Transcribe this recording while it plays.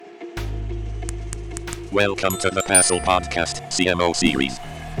Welcome to the Passel Podcast, CMO Series.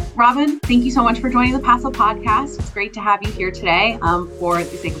 Robyn, thank you so much for joining the Passel Podcast. It's great to have you here today for the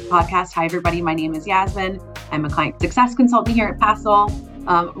sake of the podcast. Hi, everybody. My name is Yasmin. I'm a client success consultant here at Passel.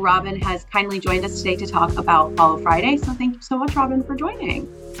 Robyn has kindly joined us today to talk about Follow Friday. So thank you so much, Robyn, for joining.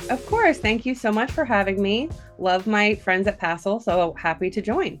 Of course. Thank you so much for having me. Love my friends at Passel, so happy to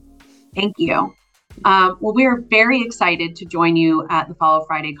join. Thank you. Well, we're very excited to join you at the Follow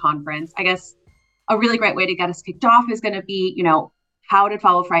Friday conference. I guess a really great way to get us kicked off is going to be, how did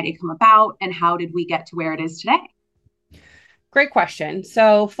Follow Friday come about and how did we get to where it is today? Great question.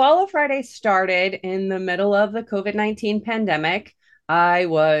 So Follow Friday started in the middle of the COVID-19 pandemic. I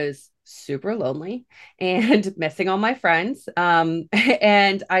was super lonely and missing all my friends.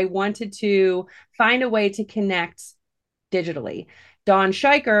 And I wanted to find a way to connect digitally. Dawn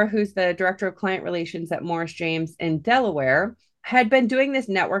Scheiker, who's the director of client relations at Morris James in Delaware, had been doing this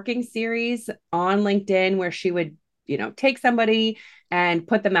networking series on LinkedIn where she would, take somebody and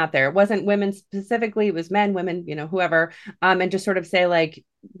put them out there. It wasn't women specifically, it was men, women, whoever, and just sort of say like,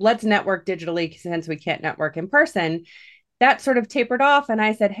 let's network digitally since we can't network in person. That sort of tapered off. And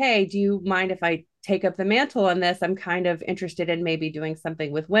I said, hey, do you mind if I take up the mantle on this? I'm kind of interested in maybe doing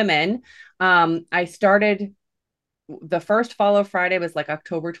something with women. I started the first Follow Friday was like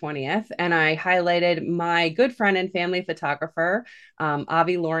October 20th. And I highlighted my good friend and family photographer,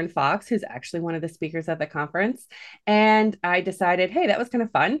 Avi Lauren Fox, who's actually one of the speakers at the conference. And I decided, hey, that was kind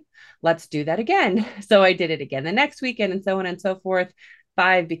of fun. Let's do that again. So I did it again the next weekend and so on and so forth.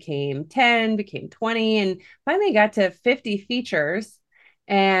 5 became 10, became 20, and finally got to 50 features.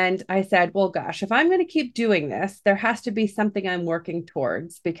 And I said, well, gosh, if I'm going to keep doing this, there has to be something I'm working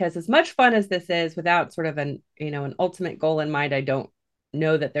towards, because as much fun as this is, without sort of an ultimate goal in mind, I don't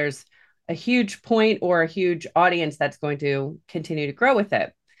know that there's a huge point or a huge audience that's going to continue to grow with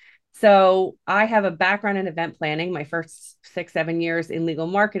it. So I have a background in event planning. My first 6-7 years in legal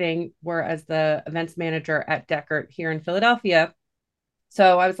marketing were as the events manager at Deckert here in Philadelphia.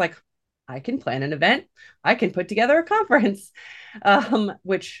 So I was like, I can plan an event. I can put together a conference,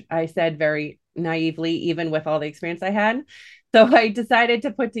 which I said very naively, even with all the experience I had. So I decided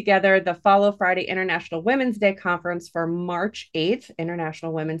to put together the Follow Friday International Women's Day Conference for March 8th,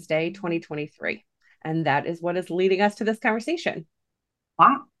 International Women's Day 2023. And that is what is leading us to this conversation.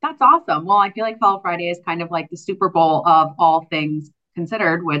 Wow, that's awesome. Well, I feel like Follow Friday is kind of like the Super Bowl of all things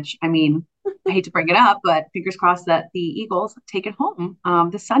considered, which, I hate to bring it up, but fingers crossed that the Eagles take it home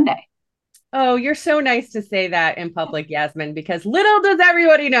this Sunday. Oh, you're so nice to say that in public, Yasmin, because little does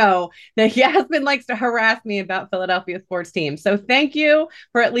everybody know that Yasmin likes to harass me about Philadelphia sports teams. So thank you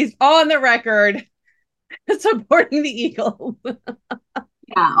for at least on the record supporting the Eagles.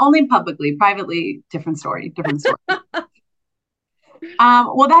 Yeah, only publicly, privately, different story.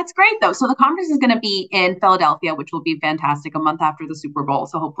 Well, that's great, though. So the conference is going to be in Philadelphia, which will be fantastic, a month after the Super Bowl.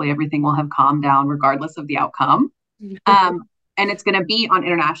 So hopefully everything will have calmed down regardless of the outcome. And it's going to be on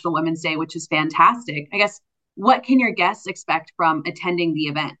International Women's Day, which is fantastic. I guess, what can your guests expect from attending the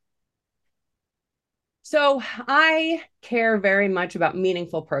event? So I care very much about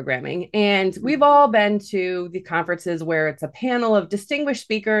meaningful programming. And we've all been to the conferences where it's a panel of distinguished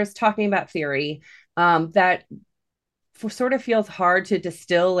speakers talking about theory that sort of feels hard to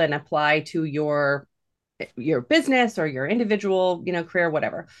distill and apply to your business or your individual, career,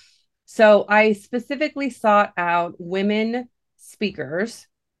 whatever. So I specifically sought out women speakers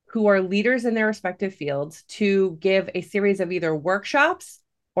who are leaders in their respective fields to give a series of either workshops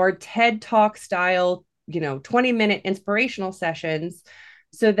or TED Talk style, 20-minute inspirational sessions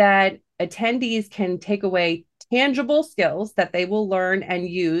so that attendees can take away tangible skills that they will learn and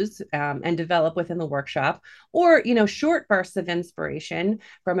use and develop within the workshop, or, short bursts of inspiration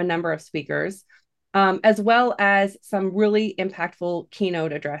from a number of speakers, as well as some really impactful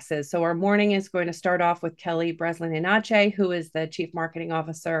keynote addresses. So our morning is going to start off with Kelly Breslin-Inache, who is the Chief Marketing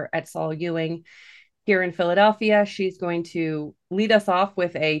Officer at Saul Ewing here in Philadelphia. She's going to lead us off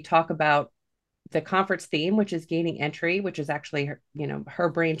with a talk about the conference theme, which is gaining entry, which is actually her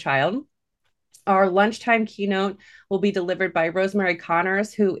brainchild. Our lunchtime keynote will be delivered by Rosemary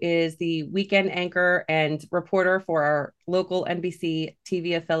Connors, who is the weekend anchor and reporter for our local NBC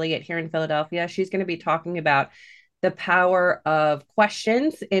TV affiliate here in Philadelphia. She's going to be talking about the power of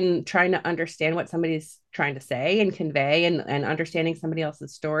questions in trying to understand what somebody's trying to say and convey, and understanding somebody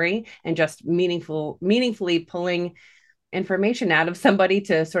else's story, and just meaningfully pulling information out of somebody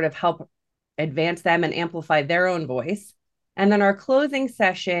to sort of help advance them and amplify their own voice. And then our closing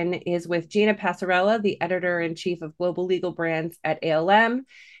session is with Gina Passarella, the editor-in-chief of Global Legal Brands at ALM.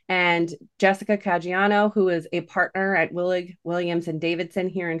 and Jessica Caggiano, who is a partner at Willig, Williams and Davidson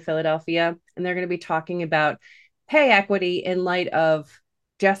here in Philadelphia. And they're going to be talking about pay equity in light of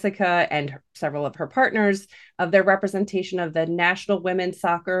Jessica and several of her partners of their representation of the National Women's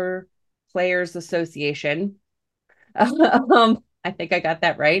Soccer Players Association. I think I got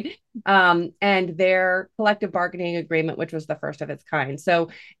that right. And their collective bargaining agreement, which was the first of its kind. So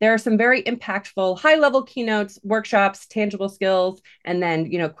there are some very impactful high level keynotes, workshops, tangible skills, and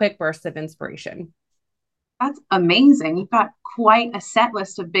then, quick bursts of inspiration. That's amazing. You've got quite a set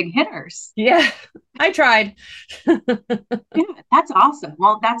list of big hitters. Yeah, I tried. Yeah, that's awesome.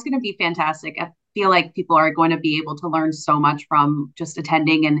 Well, that's going to be fantastic. I feel like people are going to be able to learn so much from just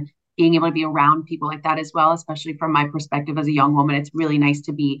attending and being able to be around people like that as well, especially from my perspective as a young woman. It's really nice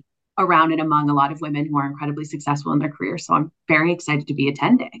to be around and among a lot of women who are incredibly successful in their career. So I'm very excited to be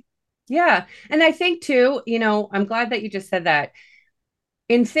attending. Yeah. And I think too, I'm glad that you just said that.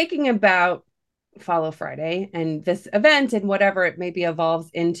 In thinking about Follow Friday and this event and whatever it maybe evolves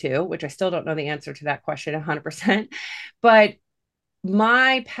into, which I still don't know the answer to that question 100%, but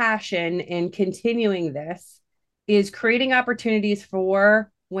my passion in continuing this is creating opportunities for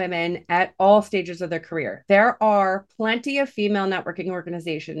women at all stages of their career. There are plenty of female networking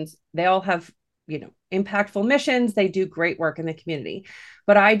organizations. They all have, impactful missions. They do great work in the community.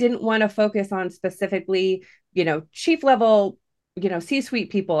 But I didn't want to focus on specifically, chief level,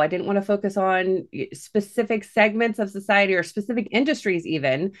 C-suite people. I didn't want to focus on specific segments of society or specific industries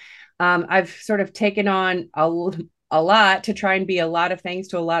even. I've sort of taken on a lot to try and be a lot of things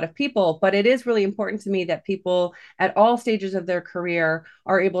to a lot of people, but it is really important to me that people at all stages of their career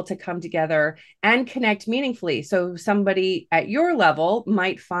are able to come together and connect meaningfully. So somebody at your level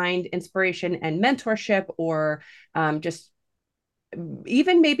might find inspiration and mentorship, or just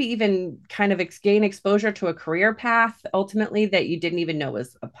even kind of gain exposure to a career path ultimately that you didn't even know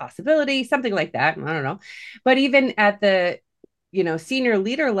was a possibility, something like that. I don't know. But even at the, senior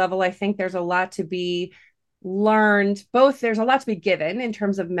leader level, I think there's a lot to be learned. Both there's a lot to be given in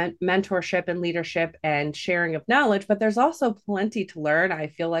terms of mentorship and leadership and sharing of knowledge, but there's also plenty to learn. I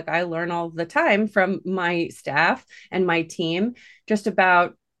feel like I learn all the time from my staff and my team just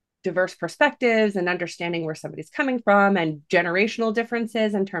about diverse perspectives and understanding where somebody's coming from and generational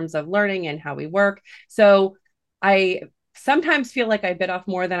differences in terms of learning and how we work. So I sometimes feel like I bit off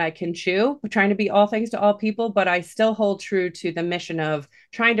more than I can chew, trying to be all things to all people, but I still hold true to the mission of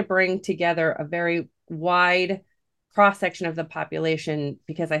trying to bring together a very wide cross section of the population,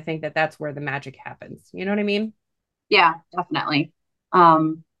 because I think that that's where the magic happens. You know what I mean? Yeah, definitely.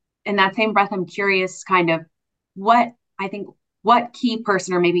 In that same breath, I'm curious kind of what key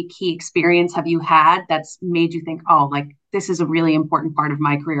person or maybe key experience have you had that's made you think, oh, like this is a really important part of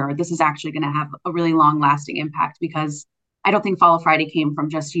my career, or this is actually going to have a really long lasting impact? Because I don't think Follow Friday came from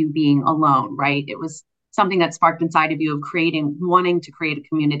just you being alone, right? It was something that sparked inside of you of wanting to create a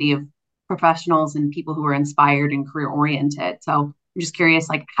community of professionals and people who are inspired and career oriented. So I'm just curious,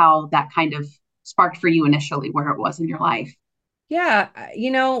 like how that kind of sparked for you initially, where it was in your life. Yeah,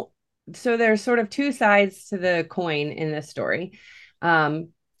 so there's sort of two sides to the coin in this story. The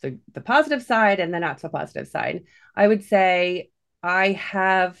positive side and the not so positive side. I would say I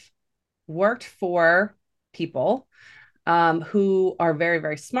have worked for people who are very,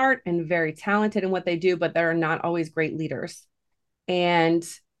 very smart and very talented in what they do, but they're not always great leaders. And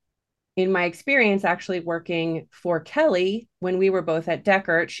in my experience, actually working for Kelly, when we were both at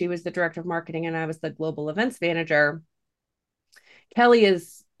Deckert, she was the director of marketing and I was the global events manager. Kelly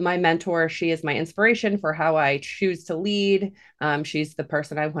is my mentor. She is my inspiration for how I choose to lead. She's the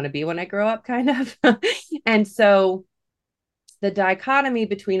person I want to be when I grow up, kind of. And so the dichotomy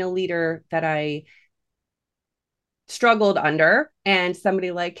between a leader that I struggled under and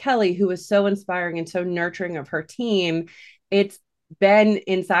somebody like Kelly, who was so inspiring and so nurturing of her team, it's been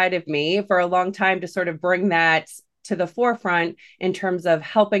inside of me for a long time to sort of bring that to the forefront in terms of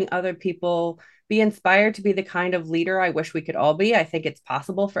helping other people be inspired to be the kind of leader I wish we could all be. I think it's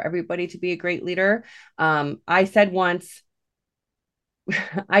possible for everybody to be a great leader. I said once,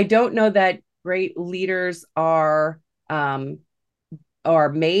 I don't know that great leaders are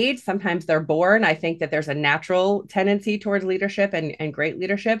made. Sometimes they're born. I think that there's a natural tendency towards leadership and great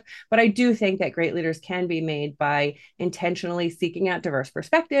leadership, but I do think that great leaders can be made by intentionally seeking out diverse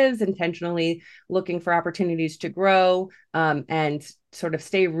perspectives, intentionally looking for opportunities to grow, and sort of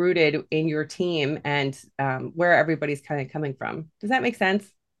stay rooted in your team and where everybody's kind of coming from. Does that make sense?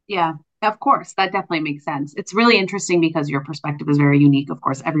 Yeah, of course. That definitely makes sense. It's really interesting because your perspective is very unique. Of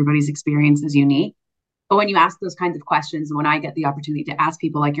course, everybody's experience is unique. But when you ask those kinds of questions, and when I get the opportunity to ask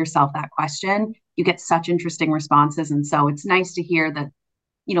people like yourself that question, you get such interesting responses. And so it's nice to hear that,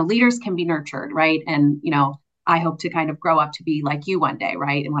 leaders can be nurtured, right? And, I hope to kind of grow up to be like you one day,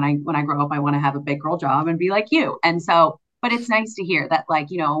 right? And when I grow up, I want to have a big girl job and be like you. And so, but it's nice to hear that, like,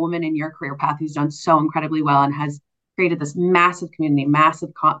 a woman in your career path who's done so incredibly well and has created this massive community,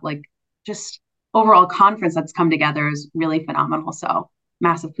 just overall conference that's come together is really phenomenal. So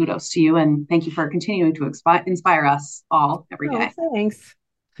massive kudos to you. And thank you for continuing to inspire us all every day. Thanks.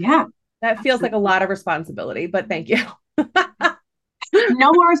 Yeah. That feels like a lot of responsibility, but thank you.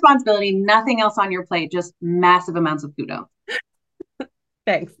 No more responsibility, nothing else on your plate, just massive amounts of kudos.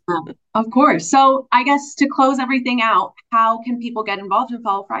 Thanks. Of course. So I guess to close everything out, how can people get involved in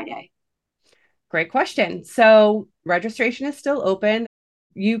Follow Friday? Great question. So registration is still open.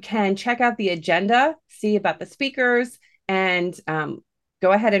 You can check out the agenda, see about the speakers, and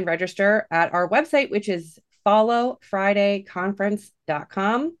go ahead and register at our website, which is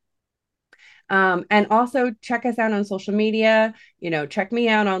followfridayconference.com. And also check us out on social media. Check me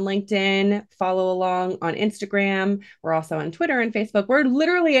out on LinkedIn, follow along on Instagram. We're also on Twitter and Facebook. We're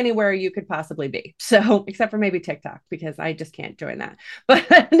literally anywhere you could possibly be. So except for maybe TikTok, because I just can't join that. But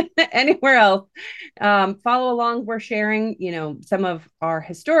anywhere else, follow along. We're sharing, some of my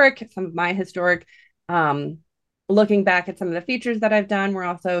historic, looking back at some of the features that I've done. We're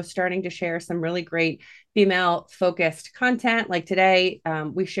also starting to share some really great female focused content. Like today,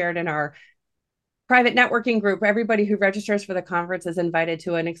 we shared in our private networking group. Everybody who registers for the conference is invited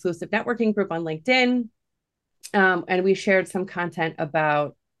to an exclusive networking group on LinkedIn. And we shared some content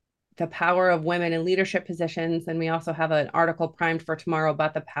about the power of women in leadership positions. And we also have an article primed for tomorrow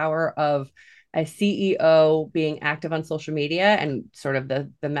about the power of a CEO being active on social media and sort of the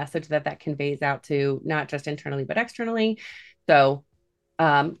message that conveys out to not just internally, but externally. So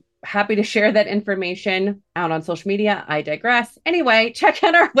happy to share that information out on social media. I digress. Anyway, check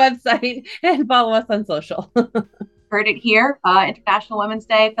out our website and follow us on social. Heard it here. International Women's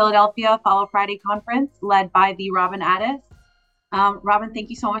Day, Philadelphia, Follow Friday Conference, led by the Robyn Addis. Robyn, thank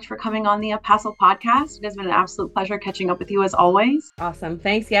you so much for coming on the Paso podcast. It has been an absolute pleasure catching up with you as always. Awesome.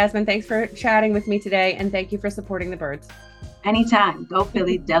 Thanks, Yasmin. Thanks for chatting with me today. And thank you for supporting the birds. Anytime. Go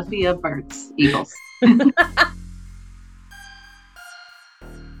Philadelphia Birds, Eagles.